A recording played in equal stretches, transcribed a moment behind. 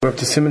We're up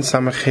to Siman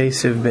Samach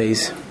Sev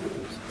Beis.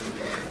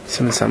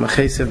 Siman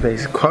Samach Sev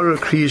Beis. Korah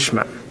Kriya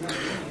Shema.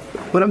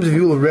 What happens if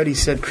you already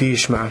said Kriya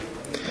Shema?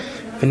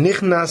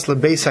 V'nichnas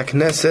lebeis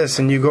hakneses,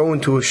 and you go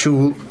into a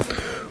shul,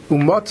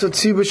 u'matzah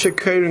tzibur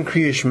shekorin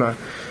Kriya Shema,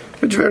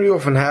 which very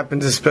often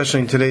happens,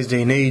 especially in today's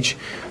day and age,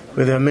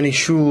 where there are many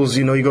shuls.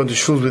 You go into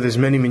shuls where there's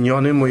many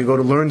minyanim, or you go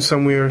to learn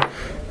somewhere,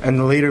 and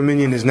the later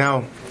minyan is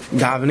now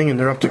davening, and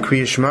they're up to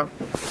Kriya Shema.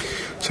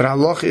 So the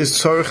halach is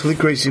tzarich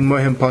likreis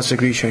imohem pasuk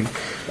rishon.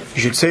 You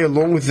should say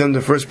along with them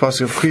the first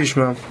pasuk of Kriya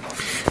Shema,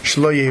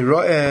 Shlo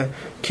yeira'eh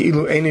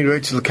ki'ilu eini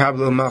roitz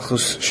l'kabel el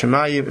malchus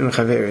shemayim im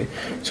chaveri.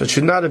 So it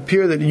should not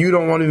appear that you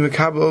don't want to be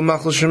mekabel el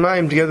malchus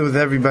shemayim together with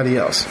everybody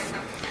else.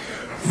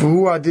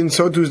 V'hu adin,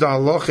 so too is the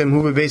halachim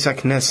hu bebeis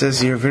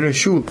hakneses here v'ner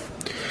shul.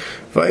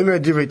 V'aimer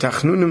divrei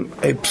tachnunim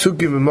a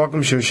psukim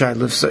v'makom shevshai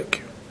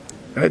lifsek.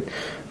 Right?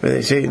 Where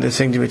they're saying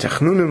divrei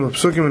tachnunim a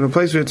psukim in a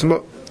place where it's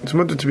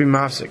mutter to be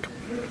mafsek.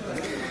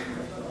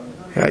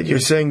 Right? You're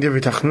saying divrei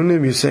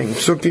tachnunim, you're saying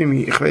psukim,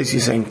 you're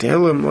saying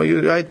tehillim,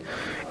 right?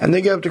 And they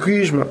get up to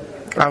Kriya Shema.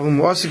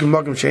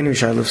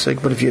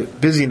 But if you're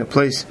busy in a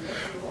place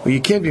where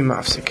you can't be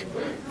mafsik,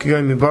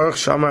 you're doing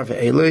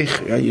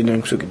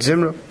psukit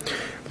zimra,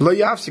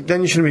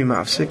 then you shouldn't be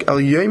mafsik.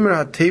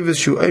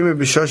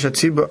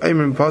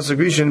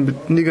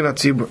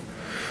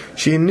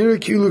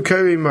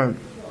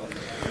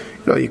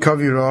 You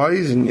cover your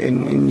eyes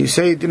and you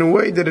say it in a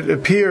way that it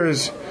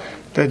appears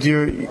that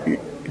it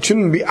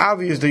shouldn't be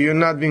obvious that you're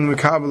not being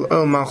mekabel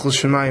el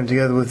malchus shemayim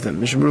together with them.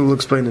 Mishnah will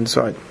explain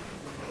inside.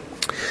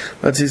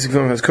 Let's see,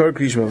 has Korah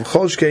Kriya Shema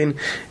v'cholshkein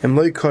and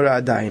loy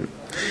Korah adayin.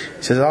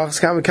 He says,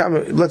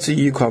 let's say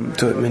you come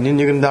to a minyan,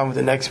 you're going to down with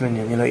the next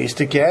minyan. You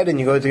stick your head and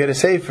you go to get a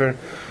sefer,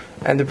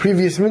 and the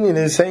previous minyan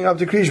is saying up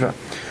to Kriya Shema.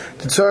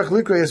 The tzarich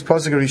likrei is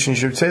pasuk rishon. You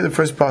should say the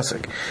first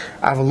pasuk.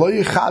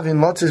 Avaloy chavin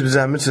matzis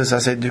b'zeh mitzvah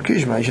say the Kriya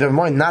Shema. You should have in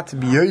mind not to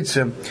be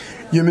yotzeh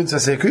your mitzvah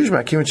say Kriya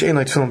Shema. Kimun she'ein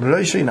like tefillin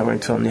b'rosh, you're not wearing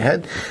tefillin on your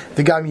head.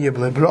 The gam yeh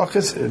b'le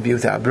brachas, be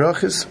without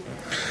brachas.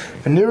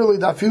 And nearly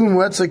that feeling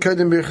where it's like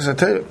even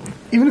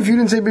if you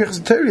didn't say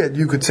Birchas HaTorah yet,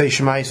 you could say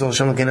Shema Yisrael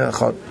Shem Elokeinu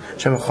Echad,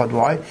 Shem Echad.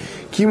 Why?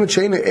 Kimu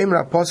Sheinu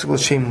Eimer HaPasuk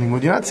L'Shem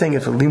Limud. You're not saying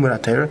it for Limud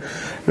HaTorah.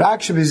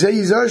 Rak Shebizeh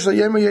Yizar Shlo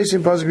Yemer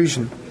Yesim Pasuk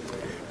Rishon.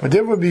 But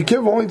therefore, be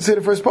careful only to say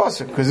the first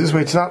pasuk, because this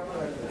way it's not.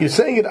 You're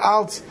saying it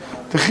out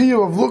the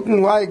chiyuv of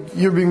looking like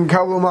you're being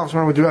Kabul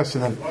Machshman with the rest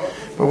of them.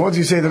 But once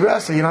you say the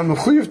rest, you're not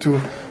mechuyev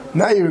to.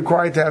 Now you're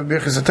required to have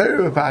Birchas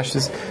HaTorah with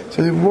Pashtus.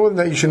 So more than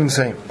that, you shouldn't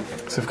say.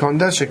 So if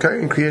Kondesh Shekar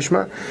in Kriya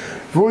Shema,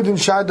 V'udin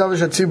Shad David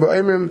Shatzibur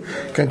Eimrim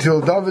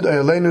Kantil David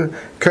Ayalenu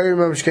Karim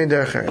Mishkein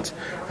Derech Eretz.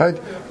 Right?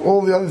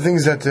 All the other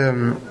things that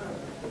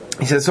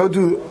he says, so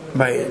too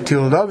by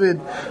Til David,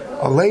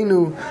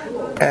 Aleinu,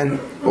 and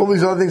all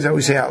these other things that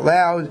we say out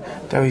loud,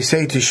 that we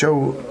say to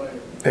show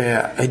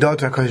Eidat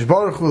HaKadosh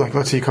Baruch Hu, like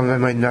let's say you come to the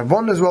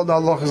Narbon as well, the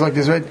Allah is like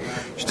this, right?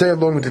 You stay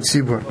along with the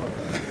Tzibur.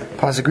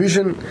 Pasuk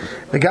Rishon,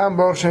 the Gam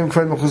Baruch Shem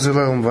Kved Mechuz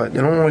Elohim Vad.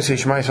 You don't always say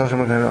Shema Yisrael Shem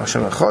Elokeinu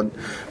Hashem Echad.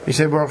 You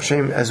say Baruch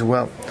Shem as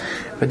well.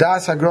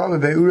 V'das Hagra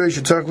V'be'urei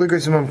Shetzarech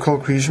Likreis Imam Kol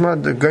Kriya Shema.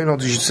 The Gaon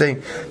also should say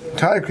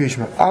entire Kriya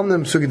Shema.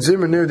 Amnem Psukit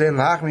Zimmer Nir Dein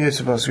L'Hachmi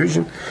Yosef Pasuk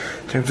Rishon.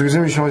 Take Psukit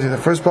Zimmer Yishon. The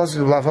first pasuk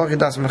of L'Hachmi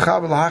Das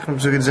Mechab L'Hachmi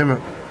Psukit Zimmer.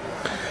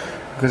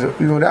 Because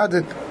even without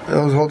it,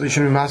 those hold it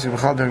shouldn't be massive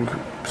Mechal during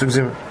Psukit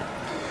Zimmer.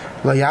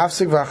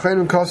 L'Yafsik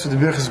V'Achreinu Kos V'De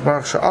Birchas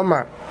Baruch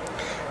Sha'amar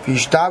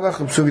V'Yishtabach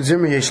Psukit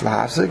Zimmer Yesh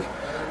L'Hafsik.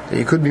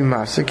 You could be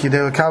mafsik. You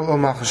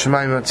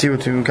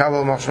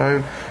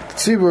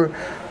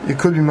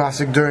could be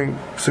mafsik during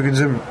Psukit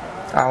Zimmer.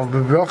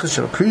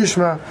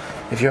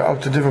 If you're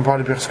up to different part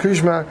of Birchas Kriya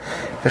Shema,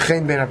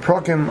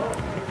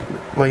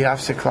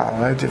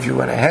 right? If you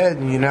went ahead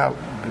and you now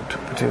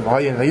between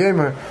V'hay and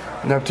Vayomer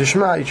and up to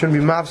Shema, you shouldn't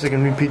be mafsik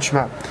and repeat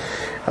Shema.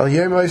 You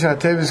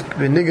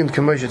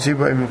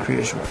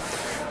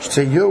should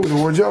say yo with the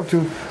words you're up to,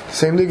 the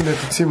same nigun that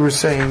the tzibur is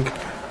saying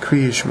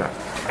Kriya Shema.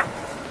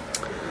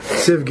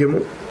 Siv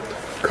Gimel,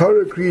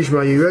 Korah Kriya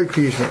Shema, you read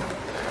Kriya Shema.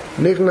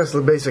 Nichnas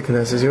lebeis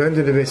hakneses, you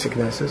enter the beis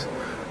hakneses.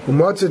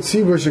 Umatzah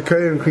tzibur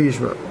shekorin Kriya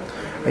Shema,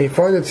 and you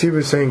find the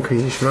tzibur saying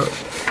Kriya Shema.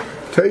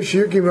 Teish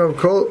yukim av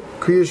kol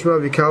Kriya Shema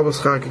v'kabel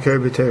schar k'kei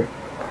b'ter.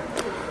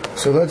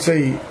 So let's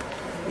say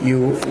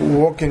you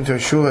walk into a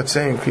shul that's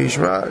saying Kriya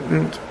Shema,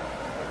 and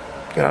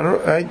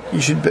right?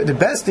 You should. The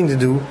best thing to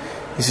do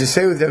is to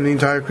say with them the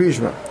entire Kriya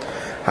Shema.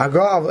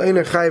 Hagav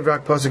einer chayiv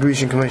rak pasuk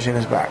rishon k'moshen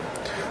is back.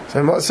 So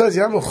it says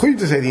you're not mechuyev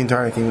to say the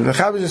entire thing. The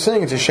Chabad is just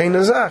saying it's a shein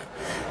nazach.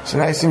 It's a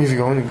nice thing if you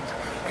go in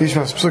Kriya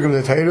Shema psukim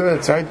the Torah,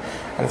 that's right,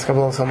 and it's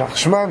kabbalah also mach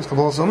shema, it's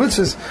kabbalah also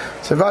mitzvahs.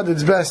 So vad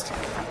it's best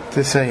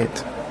to say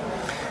it.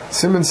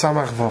 Siman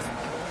Samach Vav.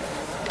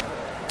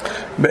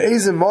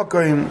 Be'ezim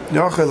makom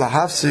yachal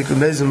lahafsik and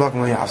be'ezim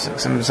makom lahafsik.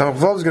 Siman Samach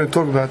Vav is going to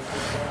talk about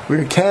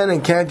where can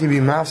and can't you be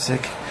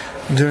mafsik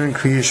during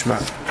Kriya Shema.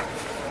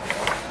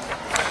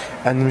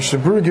 And the Mishnah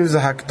Berurah gives a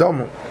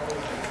hakdama.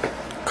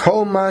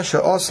 Kol ma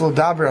she'osel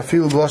daber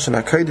afilu b'lashon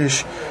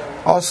hakodesh,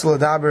 osel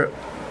daber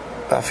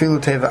afilu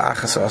teva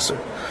achas asur.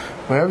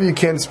 Whenever you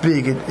can't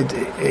speak,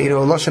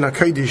 lashon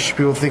hakodesh,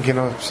 people think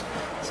it's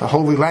a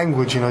holy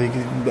language, you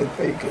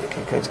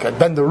can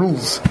bend the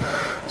rules.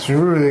 So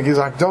really, you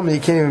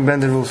can't even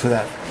bend the rules for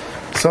that.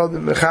 So the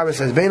Mechaber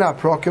says, Bein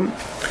HaProkim,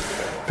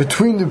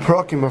 between the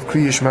Prokim of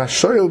Kriya Shema,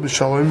 Shoyel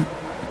B'Shalom,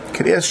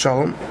 Kriyas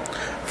Shalom,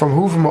 from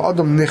who? From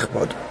Adam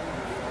Nichbad.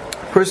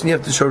 Person you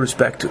have to show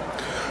respect to.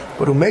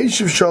 But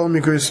Umeishiv Shalom,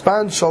 you can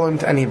respond Shalom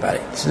to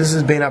anybody. So this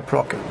is Bein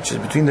HaProkim, which is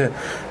between the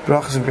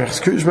Brachas of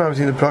Kriya Shema,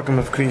 between the Prokim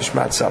of Kriya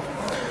Shema itself.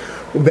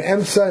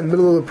 Ube'emtza, in the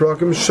middle of the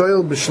Prokim,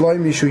 Shoyel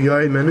B'Shalom Yishu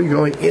Yai Menu, you can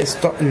only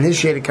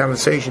initiate a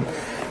conversation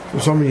from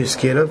somebody you're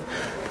scared of.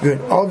 You're an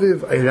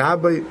Aviv, a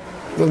Rabbi,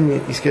 doesn't mean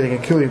he's scared they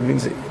can kill you, it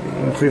means that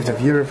you can have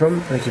hear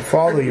from, like your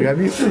father, your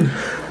Rebbe.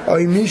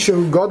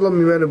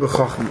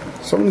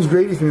 Someone who's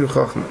greater than you,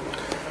 Chacham.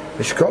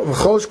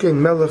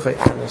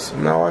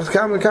 Now,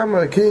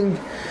 a king,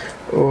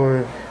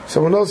 or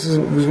someone else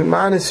was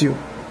honest you.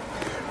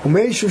 And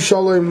between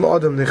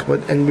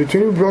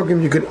you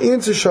Prokim, you can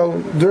answer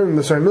Shalom during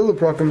the middle of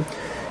Prokim,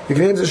 you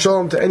can answer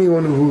Shalom to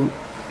anyone who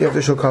you have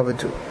to show cover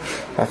to.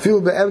 I feel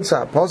the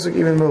Emtza, Pasuk,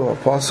 even middle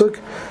of Pasuk,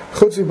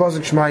 Chutzi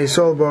Pasuk Shema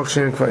Yisrael Baruch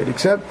Shem Kvayit,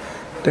 except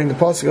during the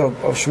Pasuk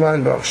of Shema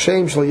and Baruch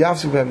Shem, Shlo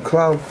Yafsik Be'em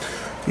Klal,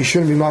 you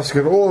shouldn't be mafsik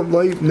at all,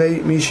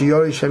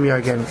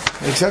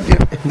 except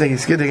they're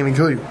scared they're going to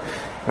kill you.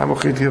 I'm going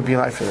to give you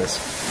life for this.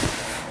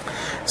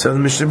 So the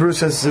Mishnah Berurah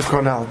says,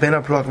 Zivkar Bein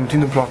HaProkim,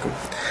 between the Prokim.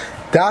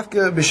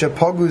 Dafka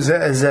b'shapagu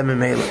zeh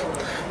memela.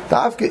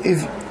 Dafka,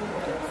 if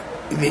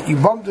you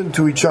bumped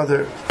into each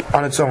other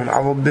on its own, I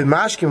will be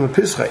mashkim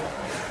lepischei,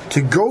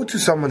 to go to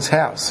someone's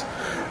house.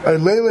 Or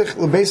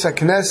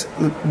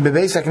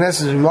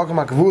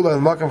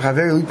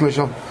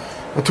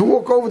to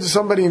walk over to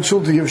somebody in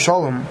shul to give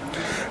shalom.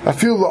 I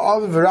feel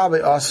la'aviv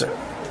v'rabbi aser.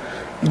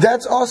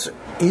 That's aser.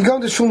 You go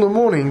to shul in the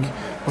morning,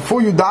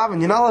 before you daven,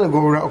 you're not allowed to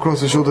go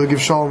across the shul to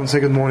give shalom and say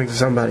good morning to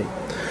somebody.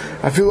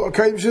 I feel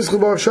okay,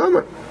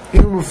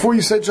 even before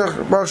you say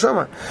Baruch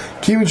Shama,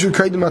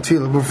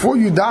 before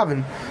you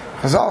daven,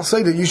 Chazal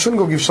say that you shouldn't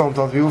go give shalom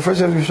to other people. First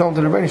you have to give shalom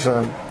to the Rebbeinu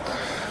Shalom.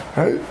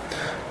 Right?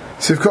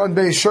 Sivkot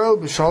Bei Shoel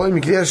B'Shalom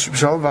Mikriyash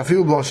B'Shalom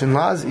V'Afilu B'Lashon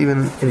Laz,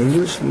 even in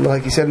English,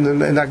 like he said in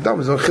the Akdam,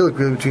 there's no chiluk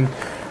really between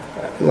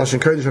Lashon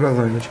Kodesh and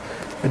other language.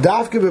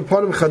 Dafke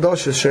B'Panim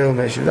Chadash is Shoel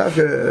Meishin.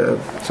 Dafke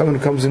someone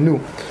who comes in new.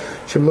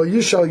 Shem Lo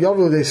Yishal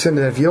Yavlu They sin,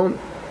 and if you don't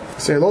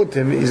say hello to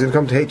him, he's going to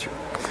come to hate you.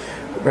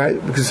 Right?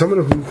 Because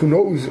someone who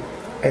knows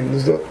and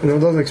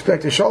doesn't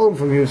expect a shalom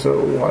from you,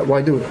 so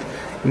why do it?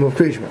 You move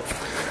Krishma.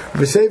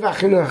 If it's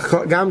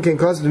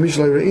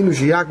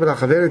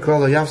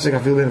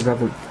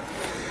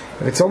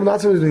someone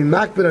not someone who's doing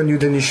makbid on you,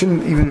 then you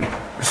shouldn't even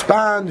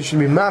respond, you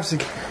shouldn't be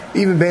mafsik,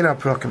 even bein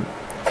HaProkim.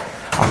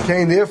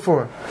 Okay, and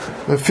therefore,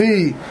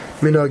 Lefi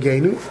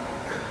minagenu,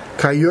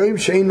 kayoim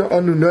she'ein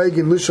anu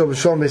noegin lushal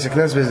b'shalom b'sek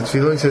nes b'zit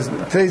tefillah. He says,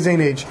 today's day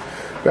and age,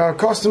 there are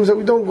customs that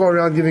we don't go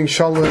around giving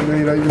shalom,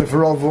 even if a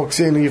Rav walks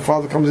in and your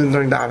father comes in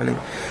during davening.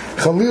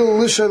 It's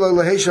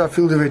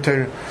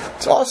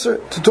also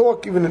to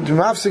talk, even to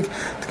mafsik,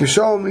 to give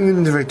shalom, even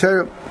in the Divrei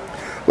Torah.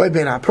 Why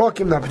bein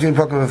HaProkim, not between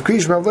Prokim of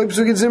Kriya Shema, of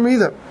Leipzig Zimmer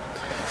either.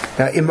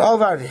 Now, im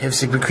alvar the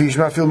hifsik b'Kriya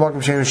Shema, feel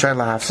makom shem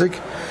shayla hafsik.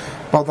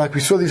 But like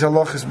we saw these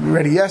halachas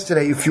already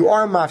yesterday, if you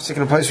are mafsik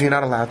in a place where you're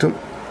not allowed to,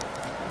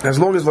 as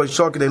long as as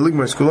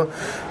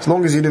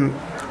long as you didn't.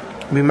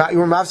 You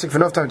were mafsik for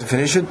enough time to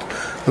finish it.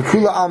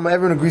 L'kula alma,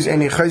 everyone agrees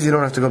any chayz, you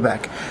don't have to go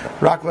back.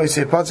 Rak lo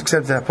yisei pasuk,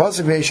 except that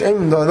pasuk. Veish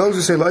em, those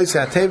who say lo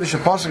yisei atevish a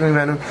pasuk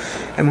mimenu,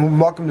 and who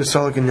makom the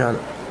solik and yana.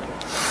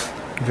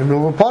 If you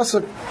move a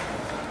pasuk,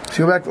 so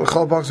you go back to the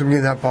chol pasuk and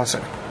get that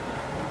pasuk.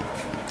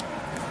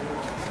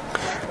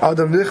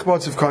 Adam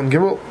nichbot of kan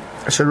gimel,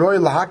 sharoi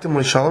lahaktim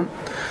l'shalom.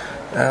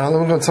 I'm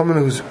going to someone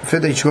who's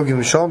fit that you should go give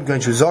him shalom,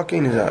 going to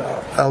zakin, is an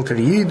elder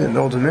yid, an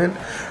older man,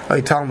 a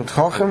talmud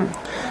chacham.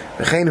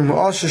 And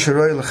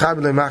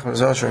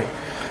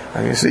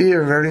you see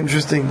here, very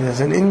interesting, there's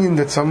an Indian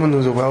that's someone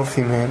who's a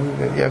wealthy man,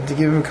 that you have to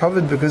give him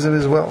covered because of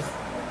his wealth.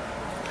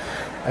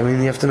 I mean,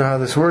 you have to know how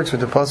this works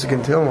with the pasuk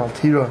in Tehillim,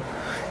 Al-Tira,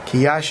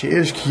 Ki yashi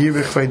ish ki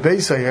yibich vayt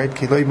beisai, right?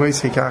 Ki loy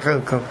moisei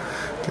kachel.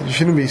 You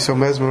shouldn't be so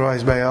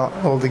mesmerized by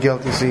all the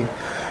guilt you see.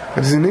 But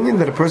there's an Indian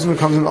that a person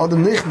becomes an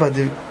Adam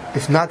Nichbad,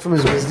 if not from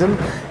his wisdom,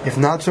 if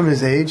not from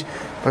his age,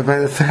 but by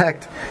the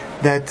fact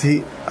that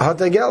he had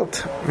the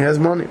guilt, he has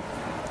money.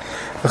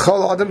 The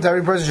whole Adam, to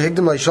every person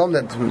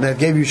that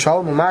gave you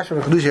shalom, that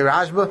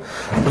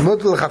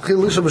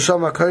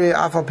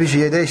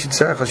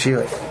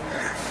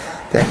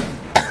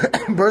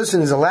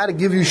person is allowed to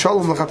give you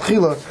shalom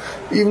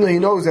even though he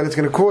knows that it's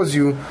going to cause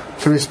you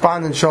to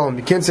respond in shalom.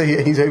 You can't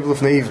say he's able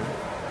to naive.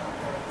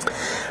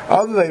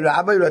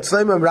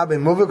 Rabbi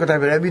Muvik, what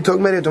type of Rabbi talk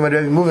about it?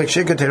 Rabbi Muvik,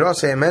 Shikha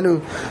Terasa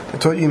Emenu,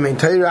 that taught you main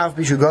Torah, Af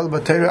Bishu Gal,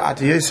 but Torah at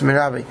Yosem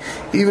Rabbi.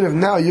 Even if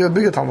now you're a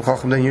bigger Talmud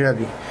Chacham than your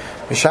Rabbi.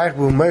 Shaykh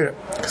Bu Meir,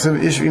 so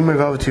if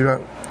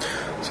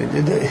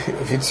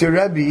it's your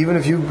Rabbi, even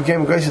if you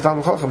became a greater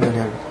Talmud Chacham than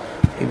him,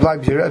 he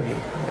blibes your Rabbi.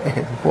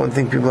 Important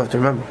thing people have to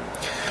remember.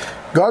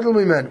 Gadol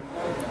Mimen,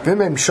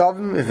 Vimem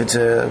Shavim, if it's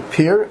a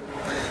peer,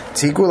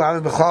 it's equal.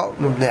 Have Bechal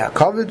Nubnei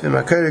Kavod,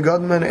 V'Makari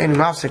Gadol Mimen, Any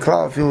Mafsek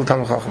Klal, Filu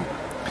Talmud Chacham.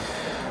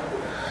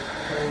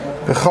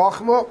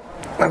 Bechachma,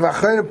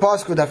 v'achrein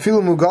pasuk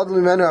dafilu mugadol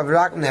imenu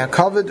avrak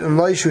ne'akaved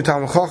umloishu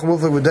tam chacham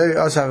muflik v'dei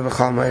asav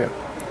v'chal meir.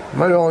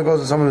 Meir only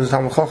goes to someone who's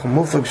tam chacham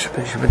muflik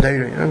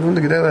shbedei. You don't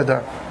do the gedei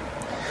there.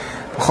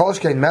 B'chol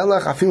shkein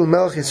melech afilu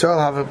melech Yisrael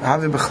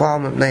have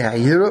b'chlal mepnei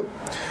ha'yira.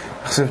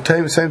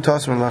 Same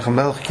tossman like a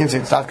melech. You can't say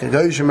it's not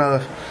kedosh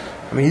melech.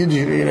 I mean,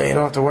 you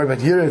don't have to worry about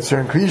yira. It's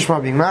certain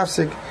kriyishma being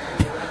mafsik.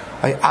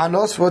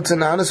 Anos, what's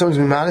an anos? Someone's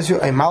being mad at you.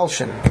 A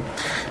malshin.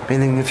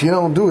 Meaning, if you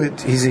don't do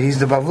it, he's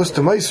the bavus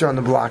to meiser on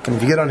the block, and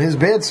if you get on his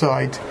bad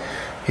side,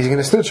 he's going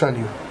to snitch on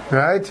you,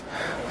 right?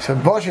 So,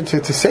 Bashin,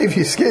 to save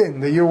your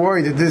skin, that you're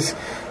worried that this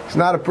is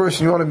not a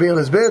person you want to be on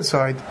his bad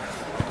side.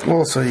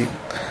 Also,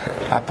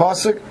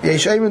 apasik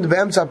yeshayim the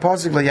be'emtza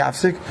apasik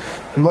layafsik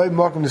and loy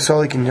makom the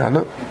solik in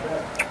yana.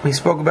 We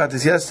spoke about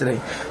this yesterday,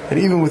 that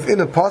even within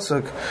a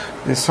pasuk,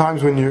 there's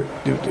times when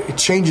it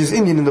changes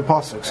Indian in the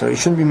pasuk, so you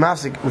shouldn't be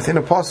mafsik within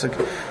a pasuk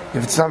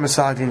if it's not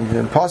masalik Indian.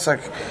 In pasuk,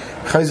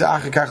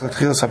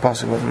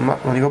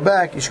 when you go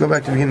back, you should go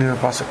back to the beginning of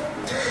the pasuk.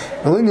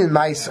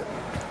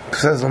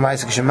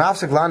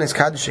 Mafsik lan is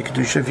kaddish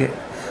kedusha. If you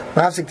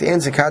mafsik to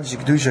answer kaddish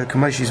kedusha,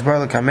 kamash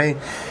yisbar lekamei,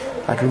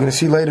 like we're going to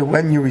see later,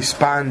 when you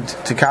respond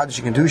to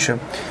kaddish kedusha.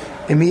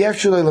 If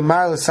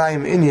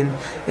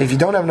you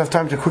don't have enough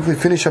time to quickly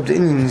finish up the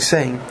Indian he's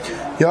saying,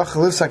 you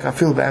could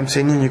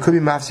be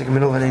mafsik in the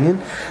middle of an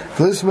Indian.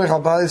 Those that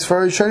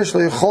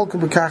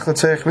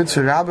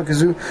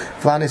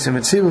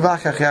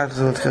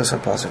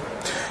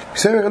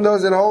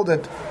hold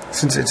that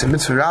since it's a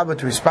mitzvah rabbah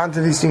to respond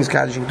to these things,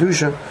 Kaddish and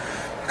Kedusha, you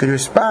could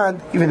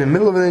respond even in the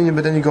middle of an Indian,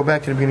 but then you go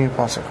back to the beginning of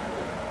Pasuk.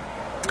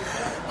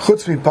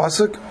 Chutz mi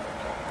Pasuk.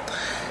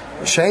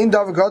 There's nothing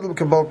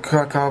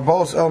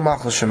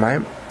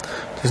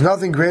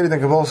greater than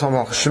Kabbalas El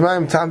Malchus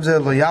Shemayim. Tamzeh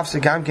lo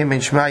yafsek gam kein ben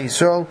Shema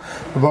Yisrael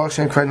v'baruch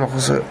Shem kveid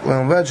Malchus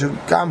Le'olam V'ed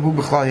gam hu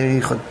b'chlal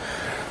yerichon.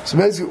 So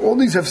basically, all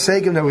these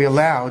hafsekim that we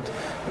allowed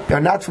are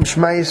not from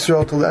Shema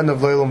Yisrael till the end of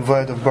Le'olam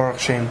V'ed of Baruch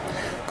Shem,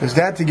 because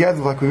that together,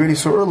 like we already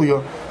saw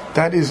earlier,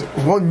 that is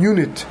one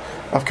unit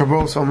of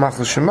Kabbalas El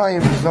Malchus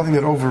Shemayim. There's nothing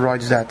that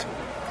overrides that.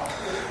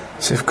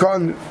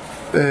 Sifkan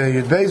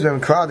Yud Beis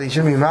B'Em Klad, he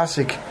shouldn't be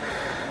masik.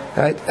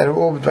 Right, and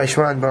all by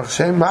Shema and Baruch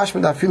Shem.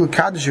 Mashman da filu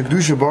kaddish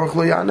kedusha Baruch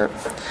lo yana.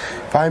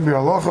 Fine bir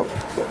halacha.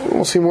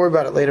 We'll see more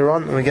about it later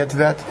on when we get to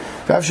that.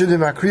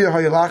 V'avshudim akriya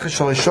hayalacha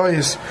shal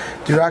ishoyis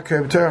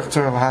dirakre b'terach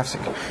tzor l'hafsik.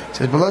 It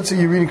says, but let's say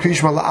you're reading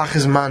kriyishma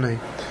la'achiz manei.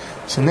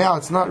 So now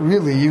it's not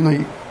really, even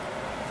though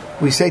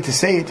we say to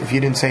say it if you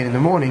didn't say it in the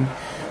morning,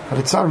 but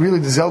it's not really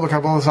the zelba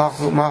kabbalas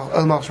el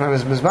malchus shemayim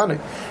as mizmanei.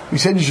 We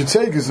said you should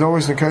say it because no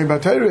one's going to carry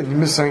about Torah and you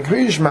miss saying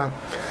kriyishma.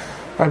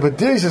 Right, but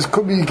there he says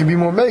you can be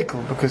more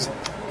mekel because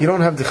you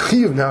don't have the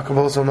chiyuv now.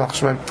 Kabbalas el malchus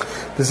shemayim.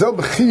 The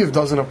zelba chiyuv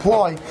doesn't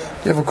apply.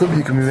 Therefore, could be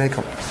you can be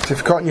mekel. So if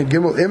you can't yet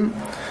gimel im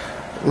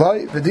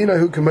lai v'dina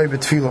hu kamei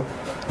betfila.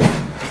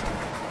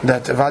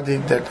 That if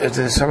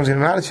someone's going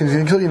to manage things, he's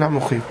going to kill you, not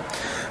mechuyev.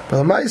 But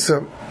the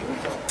Maisa,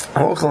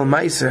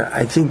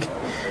 I think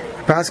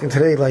passing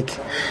today, like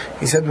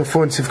he said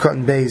before in Sivkot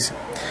and Beis,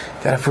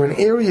 that for an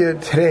area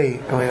today,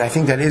 I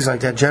think that is like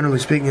that generally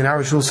speaking in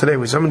our shuls today,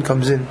 where someone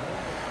comes in,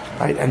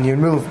 right, and you're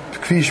in the middle of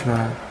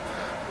Krishma,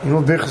 in the middle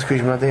of Birchas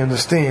Krishma, they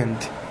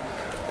understand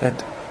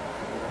that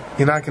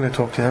you're not going to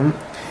talk to them,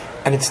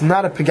 and it's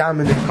not a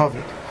pigam in the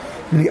covet.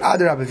 The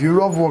other Rabbi, if your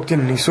Rav walked in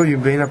and he saw you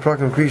being a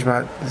program of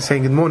Krishma,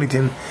 saying good morning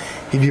to him,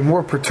 he'd be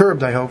more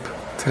perturbed, I hope,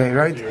 today,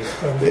 right?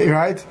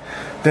 Right?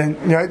 Then,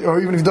 right? Or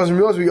even if he doesn't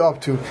realize what you're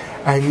up to,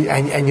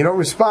 and you don't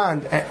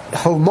respond,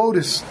 he'll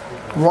notice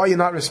why you're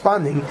not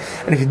responding,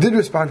 and if you did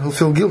respond, he'll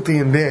feel guilty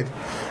and bad.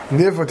 And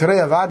therefore, today,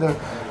 Avada,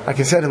 like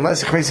I said,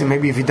 unless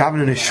maybe if you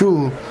daven in a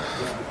shul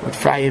with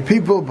Friday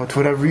people, but for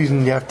whatever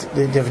reason you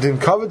didn't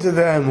cover to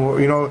them, or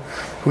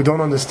who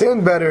don't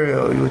understand better,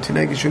 or you would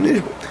take a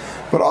shunish.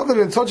 But other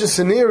than such a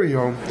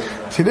scenario,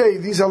 today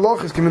these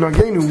halachas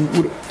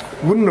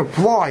wouldn't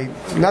apply.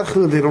 Not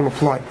clear they don't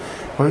apply.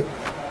 But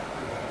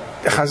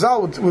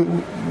Chazal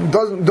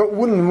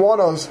wouldn't want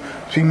us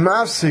to be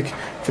mafsik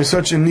for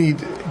such a need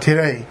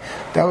today.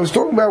 That I was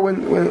talking about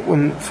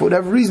when for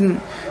whatever reason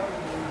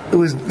it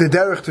was the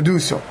derech to do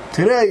so.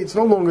 Today it's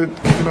no longer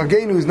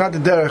Agenu is not the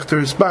derech to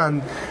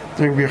respond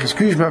during Birchas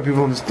Krishma.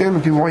 People understand,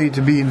 and people want you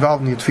to be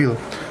involved in your tefillah.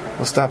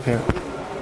 We'll stop here.